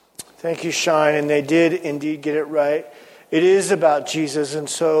Thank you, Shine. And they did indeed get it right. It is about Jesus. And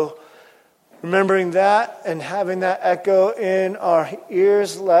so remembering that and having that echo in our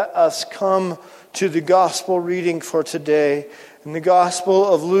ears, let us come to the gospel reading for today. In the Gospel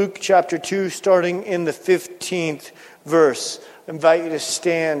of Luke chapter 2, starting in the 15th verse. I invite you to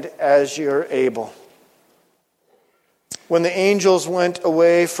stand as you're able. When the angels went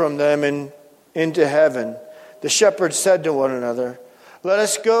away from them and into heaven, the shepherds said to one another, "Let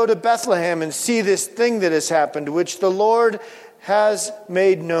us go to Bethlehem and see this thing that has happened, which the Lord has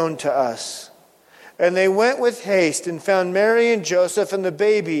made known to us." And they went with haste and found Mary and Joseph and the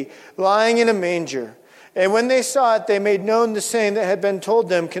baby lying in a manger. And when they saw it, they made known the saying that had been told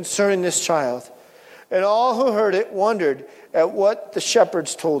them concerning this child. And all who heard it wondered at what the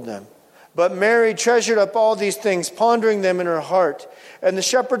shepherds told them. But Mary treasured up all these things, pondering them in her heart. And the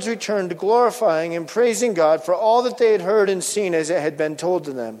shepherds returned, glorifying and praising God for all that they had heard and seen as it had been told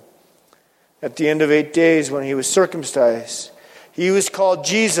to them. At the end of 8 days, when he was circumcised, he was called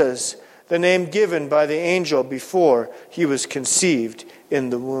Jesus, the name given by the angel before he was conceived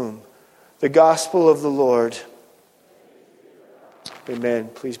in the womb. The gospel of the Lord.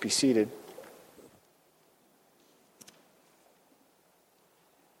 Amen. Please be seated.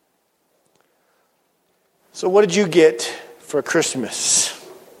 So what did you get for Christmas?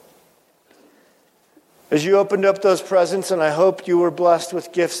 As you opened up those presents, and I hope you were blessed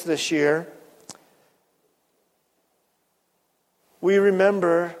with gifts this year, we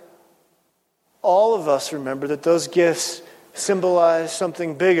remember, all of us remember, that those gifts symbolize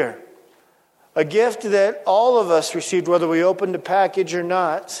something bigger. A gift that all of us received, whether we opened a package or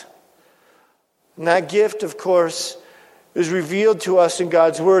not. And that gift, of course, is revealed to us in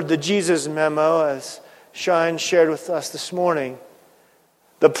God's Word, the Jesus memo, as Shine shared with us this morning.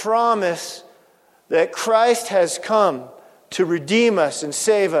 The promise that Christ has come to redeem us and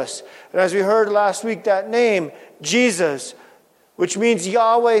save us. And as we heard last week, that name, Jesus, which means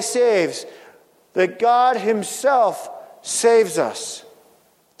Yahweh saves, that God Himself saves us.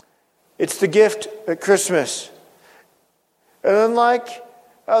 It's the gift at Christmas. And unlike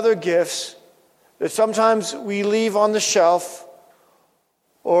other gifts that sometimes we leave on the shelf,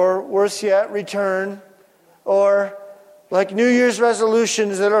 or worse yet, return, or like New Year's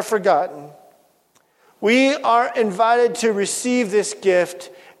resolutions that are forgotten, we are invited to receive this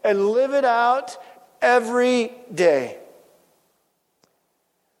gift and live it out every day.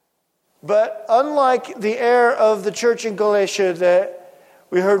 But unlike the heir of the church in Galatia that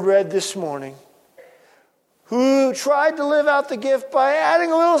we heard read this morning, who tried to live out the gift by adding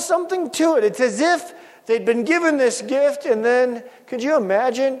a little something to it. It's as if they'd been given this gift, and then, could you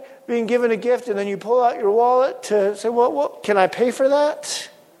imagine being given a gift and then you pull out your wallet to say, well, can I pay for that?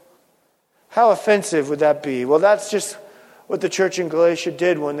 How offensive would that be? Well, that's just what the church in Galatia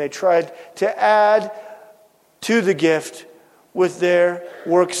did when they tried to add to the gift with their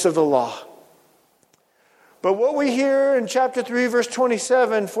works of the law. But what we hear in chapter 3, verse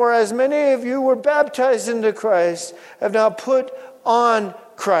 27, "For as many of you were baptized into Christ, have now put on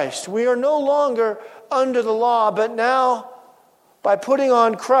Christ." We are no longer under the law, but now, by putting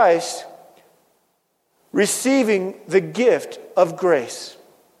on Christ, receiving the gift of grace.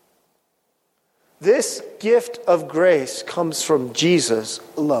 This gift of grace comes from Jesus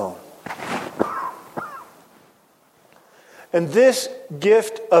alone. And this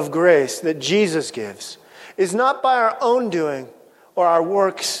gift of grace that Jesus gives is not by our own doing or our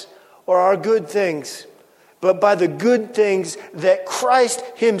works or our good things, but by the good things that Christ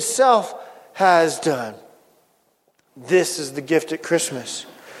Himself has done. This is the gift at Christmas.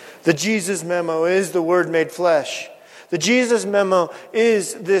 The Jesus memo is the Word made flesh. The Jesus memo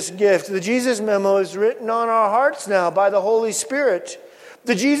is this gift. The Jesus memo is written on our hearts now by the Holy Spirit.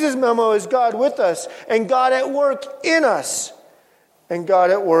 The Jesus memo is God with us, and God at work in us, and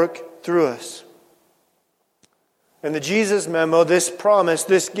God at work through us. And the Jesus memo, this promise,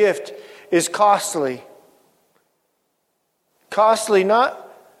 this gift, is costly. Costly not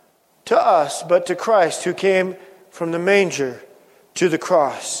to us, but to Christ, who came from the manger to the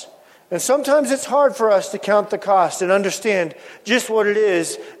cross. And sometimes it's hard for us to count the cost and understand just what it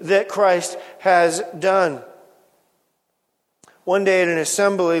is that Christ has done. One day at an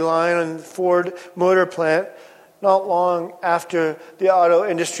assembly line on the Ford Motor Plant, not long after the auto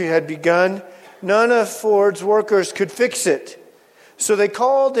industry had begun, none of Ford's workers could fix it. So they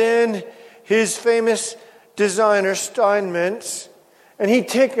called in his famous designer, Steinmetz, and he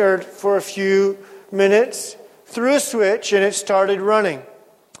tinkered for a few minutes, threw a switch, and it started running.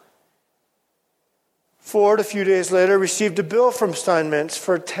 Ford, a few days later, received a bill from Steinmetz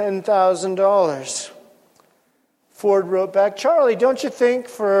for $10,000. Ford wrote back, "Charlie, don't you think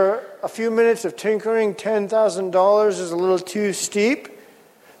for a few minutes of tinkering, $10,000 is a little too steep.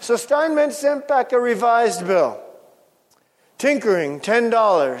 So Steinmetz sent back a revised bill. Tinkering,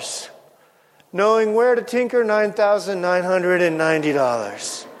 $10. Knowing where to tinker,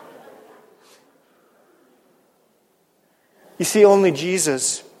 $9,990. You see, only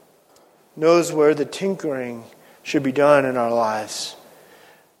Jesus knows where the tinkering should be done in our lives.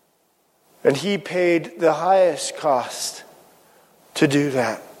 And He paid the highest cost to do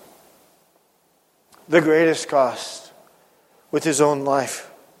that. The greatest cost with His own life.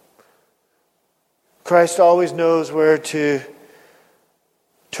 Christ always knows where to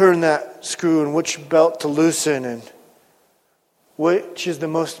turn that screw and which belt to loosen and which is the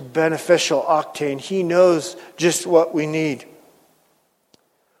most beneficial octane. He knows just what we need.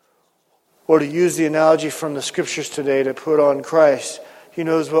 Or to use the analogy from the Scriptures today, to put on Christ, He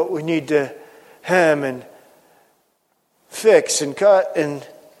knows what we need to hem and fix and cut and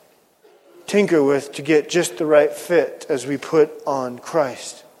tinker with to get just the right fit as we put on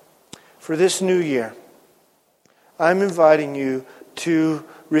Christ. For this new year, I'm inviting you to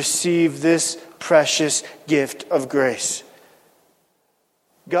receive this precious gift of grace.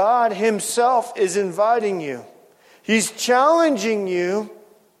 God Himself is inviting you. He's challenging you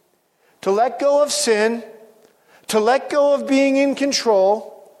to let go of sin, to let go of being in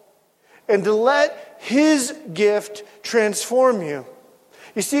control, and to let His gift transform you.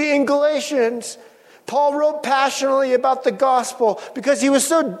 You see, in Galatians, Paul wrote passionately about the gospel because he was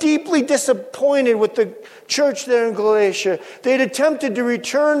so deeply disappointed with the church there in Galatia. They'd attempted to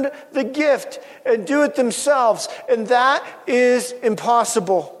return the gift and do it themselves, and that is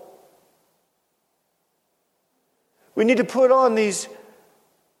impossible. We need to put on these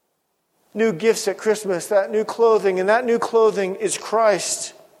new gifts at Christmas, that new clothing, and that new clothing is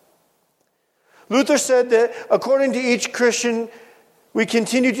Christ. Luther said that according to each Christian, we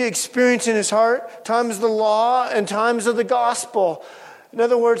continue to experience in his heart times of the law and times of the gospel. In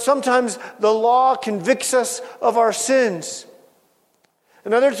other words, sometimes the law convicts us of our sins.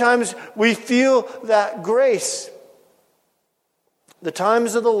 And other times we feel that grace. The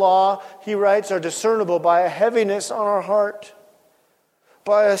times of the law, he writes, are discernible by a heaviness on our heart,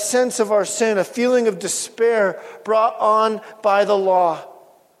 by a sense of our sin, a feeling of despair brought on by the law.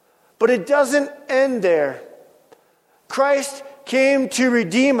 But it doesn't end there. Christ came to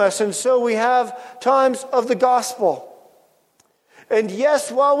redeem us, and so we have times of the gospel. And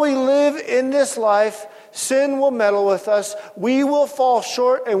yes, while we live in this life, sin will meddle with us. We will fall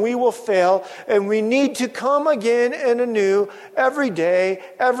short and we will fail. And we need to come again and anew every day,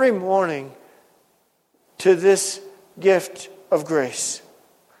 every morning to this gift of grace.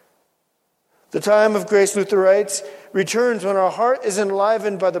 The time of grace, Luther writes, returns when our heart is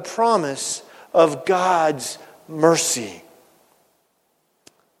enlivened by the promise of God's mercy.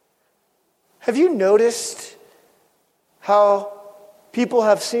 Have you noticed how people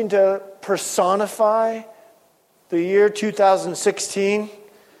have seemed to personify the year 2016?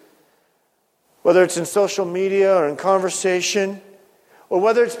 Whether it's in social media or in conversation, or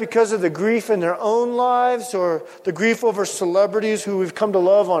whether it's because of the grief in their own lives or the grief over celebrities who we've come to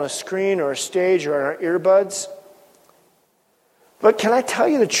love on a screen or a stage or in our earbuds. But can I tell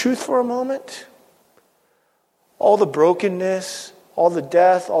you the truth for a moment? All the brokenness, all the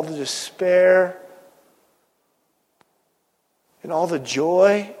death, all the despair, and all the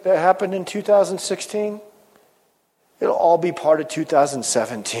joy that happened in 2016, it'll all be part of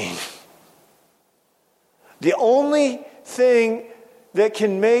 2017. The only thing that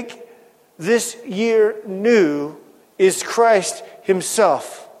can make this year new is Christ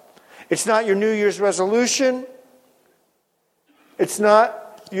Himself. It's not your New Year's resolution. It's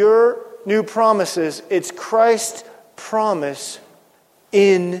not your new promises. It's Christ's promise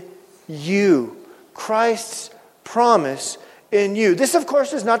in you. Christ's promise in you. This, of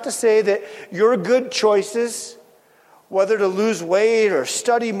course, is not to say that your good choices, whether to lose weight or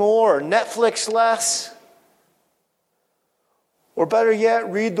study more or Netflix less, or better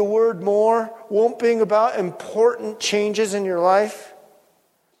yet, read the Word more, won't bring about important changes in your life.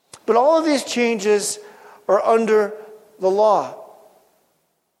 But all of these changes are under the law.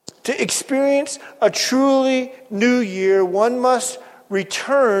 To experience a truly new year, one must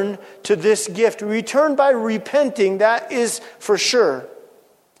return to this gift. Return by repenting, that is for sure.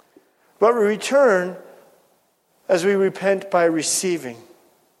 But we return as we repent by receiving.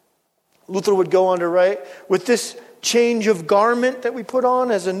 Luther would go on to write, with this change of garment that we put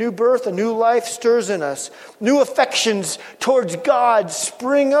on as a new birth, a new life stirs in us. New affections towards God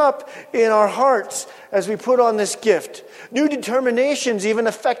spring up in our hearts as we put on this gift. New determinations even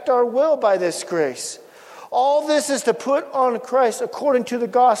affect our will by this grace. All this is to put on Christ according to the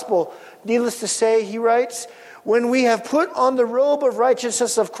gospel. Needless to say, he writes, when we have put on the robe of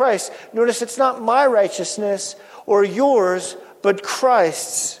righteousness of Christ, notice it's not my righteousness or yours, but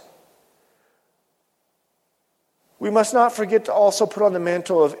Christ's. We must not forget to also put on the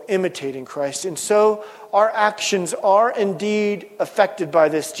mantle of imitating Christ. And so our actions are indeed affected by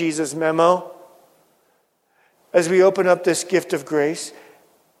this Jesus memo. As we open up this gift of grace,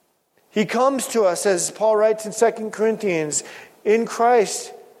 he comes to us, as Paul writes in 2 Corinthians, in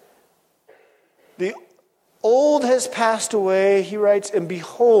Christ. The old has passed away, he writes, and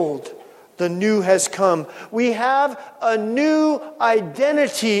behold, the new has come. We have a new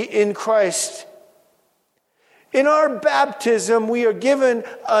identity in Christ. In our baptism, we are given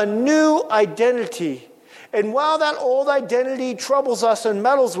a new identity. And while that old identity troubles us and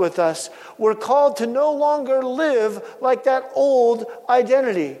meddles with us, we're called to no longer live like that old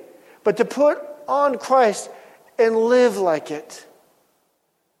identity, but to put on Christ and live like it.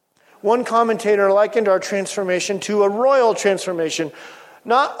 One commentator likened our transformation to a royal transformation,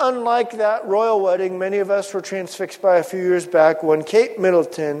 not unlike that royal wedding many of us were transfixed by a few years back when Kate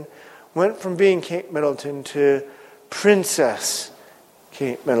Middleton went from being Kate Middleton to Princess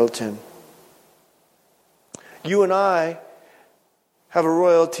Kate Middleton. You and I have a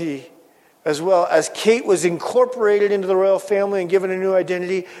royalty as well. As Kate was incorporated into the royal family and given a new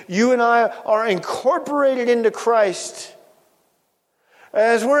identity, you and I are incorporated into Christ.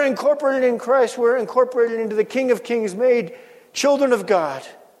 As we're incorporated in Christ, we're incorporated into the King of Kings, made children of God.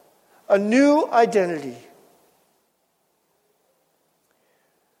 A new identity.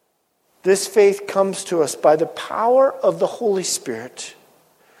 This faith comes to us by the power of the Holy Spirit,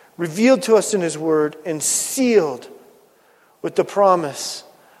 revealed to us in His Word and sealed with the promise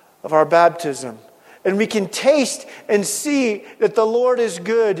of our baptism. And we can taste and see that the Lord is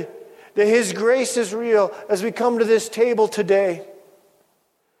good, that His grace is real as we come to this table today.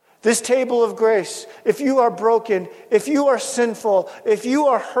 This table of grace. If you are broken, if you are sinful, if you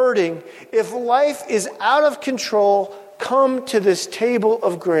are hurting, if life is out of control, come to this table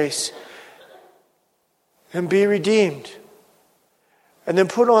of grace and be redeemed. And then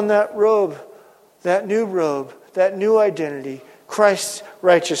put on that robe, that new identity, Christ's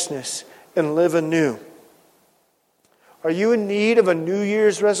righteousness, and live anew. Are you in need of a New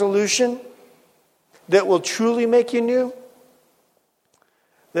Year's resolution that will truly make you new?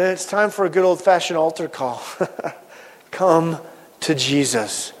 Then it's time for a good old-fashioned altar call. Come to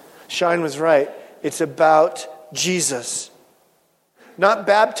Jesus. Shine was right. It's about Jesus. Not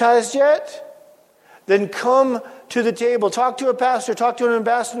baptized yet? Then come to the table. Talk to a pastor. Talk to an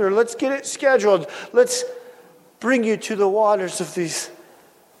ambassador. Let's get it scheduled. Let's bring you to the waters of this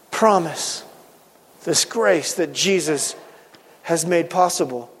promise, this grace that Jesus has made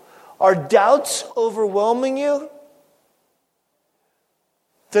possible. Are doubts overwhelming you?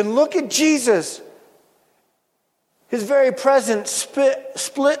 Then look at Jesus. His very presence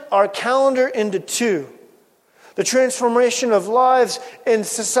split our calendar into two. The transformation of lives and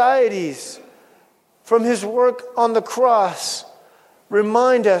societies from His work on the cross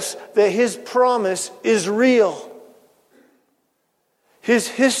remind us that His promise is real. His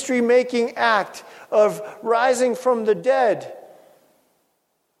history-making act of rising from the dead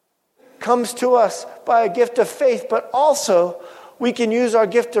comes to us by a gift of faith, but also we can use our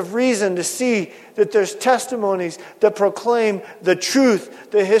gift of reason to see that there's testimonies that proclaim the truth,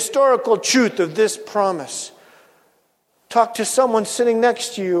 the historical truth of this promise. Talk to someone sitting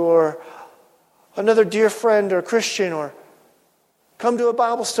next to you, or another dear friend or Christian, or come to a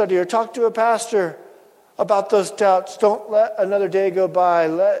Bible study, or talk to a pastor about those doubts. Don't let another day go by.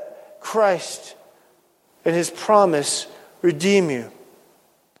 Let Christ and His promise redeem you.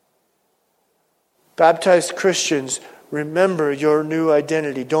 Baptized Christians, remember your new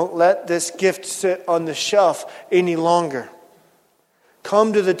identity. Don't let this gift sit on the shelf any longer.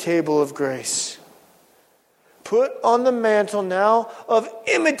 Come to the table of grace. Put on the mantle now of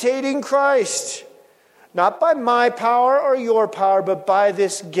imitating Christ. Not by my power or your power, but by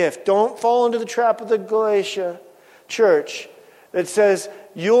this gift. Don't fall into the trap of the Galatia church that says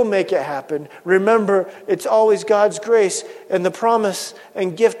you'll make it happen. Remember, it's always God's grace and the promise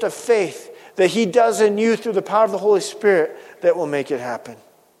and gift of faith that He does in you through the power of the Holy Spirit that will make it happen.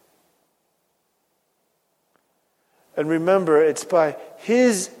 And remember, it's by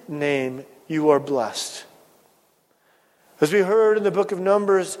His name you are blessed. As we heard in the book of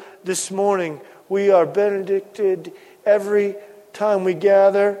Numbers this morning, we are benedicted every time we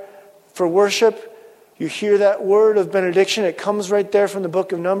gather for worship. You hear that word of benediction. It comes right there from the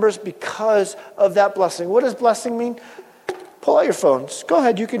book of Numbers because of that blessing. What does blessing mean? Pull out your phones. Go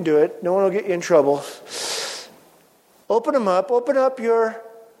ahead, you can do it. No one will get you in trouble. Open them up. Open up your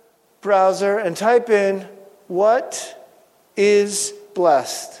browser and type in, what is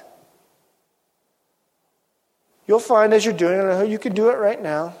blessed? You'll find as you're doing it, you can do it right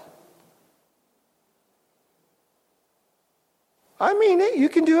now. I mean it. You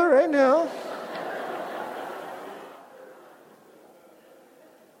can do it right now.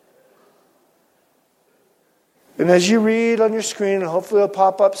 And as you read on your screen, and hopefully it'll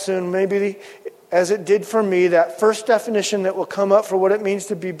pop up soon, maybe as it did for me, that first definition that will come up for what it means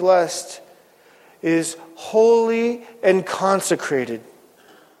to be blessed is holy and consecrated.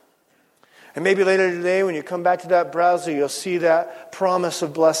 And maybe later today when you come back to that browser, you'll see that promise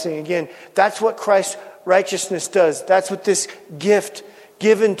of blessing again. That's what Christ's righteousness does. That's what this gift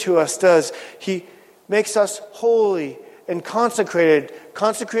given to us does. He makes us holy and consecrated.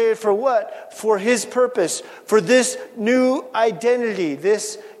 Consecrated for what? For His purpose. For this new identity.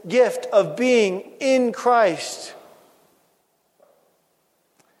 This gift of being in Christ.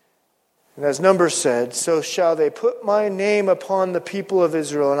 And as Numbers said, so shall they put my name upon the people of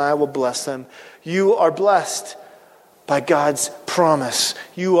Israel, and I will bless them. You are blessed by God's promise.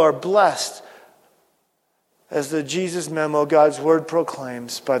 You are blessed, as the Jesus memo, God's word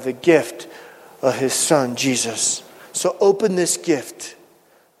proclaims, by the gift of His Son, Jesus. So open this gift.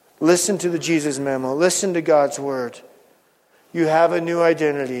 Listen to the Jesus memo. Listen to God's word. You have a new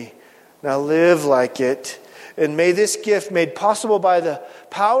identity. Now live like it. And may this gift, made possible by the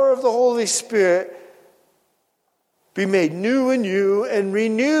power of the Holy Spirit, be made new in you and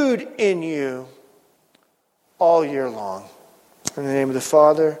renewed in you all year long. In the name of the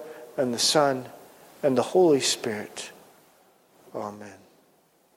Father, and the Son, and the Holy Spirit. Amen.